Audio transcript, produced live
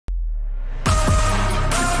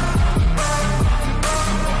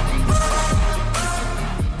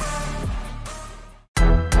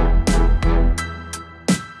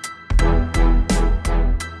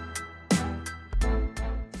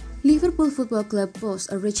Football Club boasts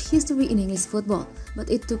a rich history in English football, but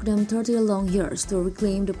it took them 30 long years to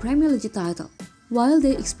reclaim the Premier League title. While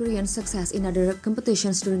they experienced success in other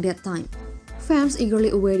competitions during that time, fans eagerly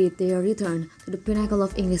awaited their return to the pinnacle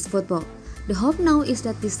of English football. The hope now is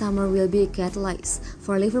that this summer will be a catalyst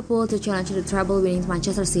for Liverpool to challenge the treble-winning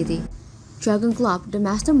Manchester City. Jurgen Klopp, the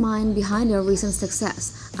mastermind behind their recent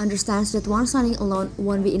success, understands that one signing alone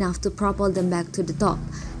won't be enough to propel them back to the top.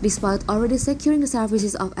 Despite already securing the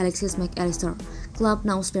services of Alexis McAllister, Klopp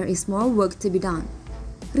knows there is more work to be done.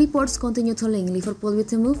 Reports continue to link Liverpool with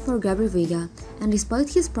the move for Gabriel Veiga, and despite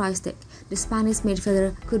his price tag, the Spanish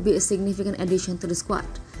midfielder could be a significant addition to the squad.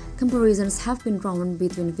 Comparisons have been drawn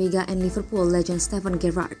between Veiga and Liverpool legend Steven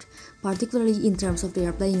Gerrard, particularly in terms of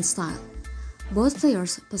their playing style. Both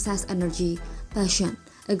players possess energy, passion,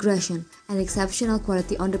 aggression, and exceptional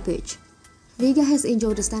quality on the pitch. Veiga has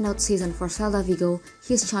enjoyed a standout season for Celta Vigo,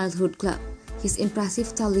 his childhood club. His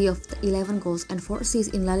impressive tally of 11 goals and 4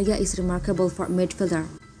 assists in La Liga is remarkable for a midfielder.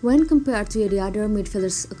 When compared to the other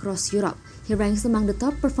midfielders across Europe, he ranks among the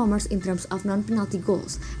top performers in terms of non-penalty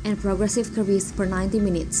goals and progressive carries per 90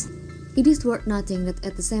 minutes. It is worth noting that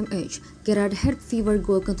at the same age, Gerrard had fewer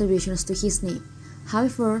goal contributions to his name.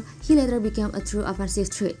 However, he later became a true offensive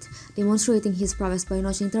threat, demonstrating his prowess by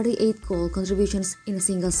notching 38 goal contributions in a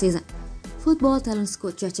single season. Football Talent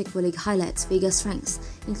coach Jacek Willig highlights Veiga's strengths,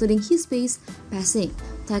 including his pace, passing,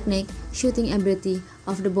 technique, shooting ability,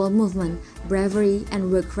 off-the-ball movement, bravery,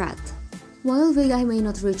 and work rate. While Veiga may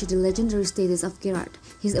not reach the legendary status of Gerrard,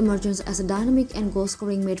 his emergence as a dynamic and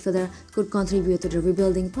goal-scoring midfielder could contribute to the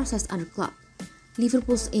rebuilding process under Klopp.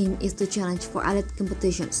 Liverpool's aim is to challenge for elite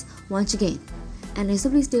competitions once again, and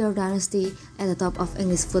establish their dynasty at the top of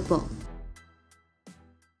English football.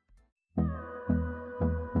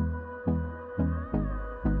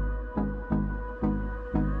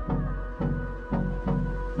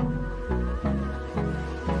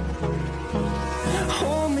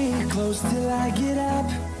 Hold me close till I get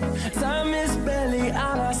up.